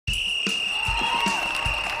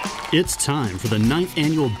It's time for the 9th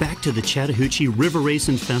annual Back to the Chattahoochee River Race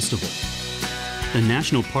Festival. The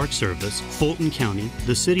National Park Service, Fulton County,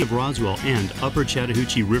 the City of Roswell, and Upper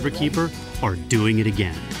Chattahoochee Riverkeeper are doing it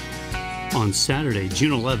again. On Saturday,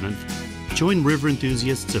 June 11th, join river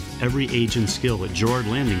enthusiasts of every age and skill at Girard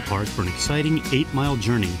Landing Park for an exciting 8-mile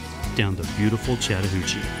journey down the beautiful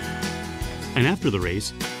Chattahoochee. And after the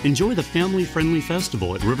race, enjoy the family-friendly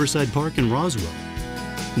festival at Riverside Park in Roswell.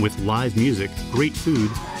 With live music, great food,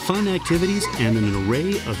 fun activities, and an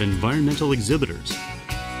array of environmental exhibitors.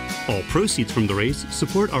 All proceeds from the race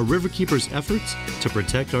support our Riverkeepers' efforts to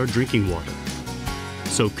protect our drinking water.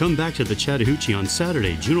 So come back to the Chattahoochee on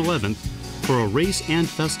Saturday, June 11th, for a race and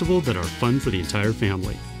festival that are fun for the entire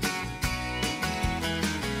family.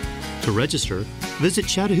 To register, visit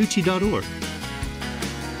chattahoochee.org.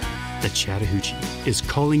 The Chattahoochee is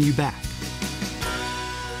calling you back.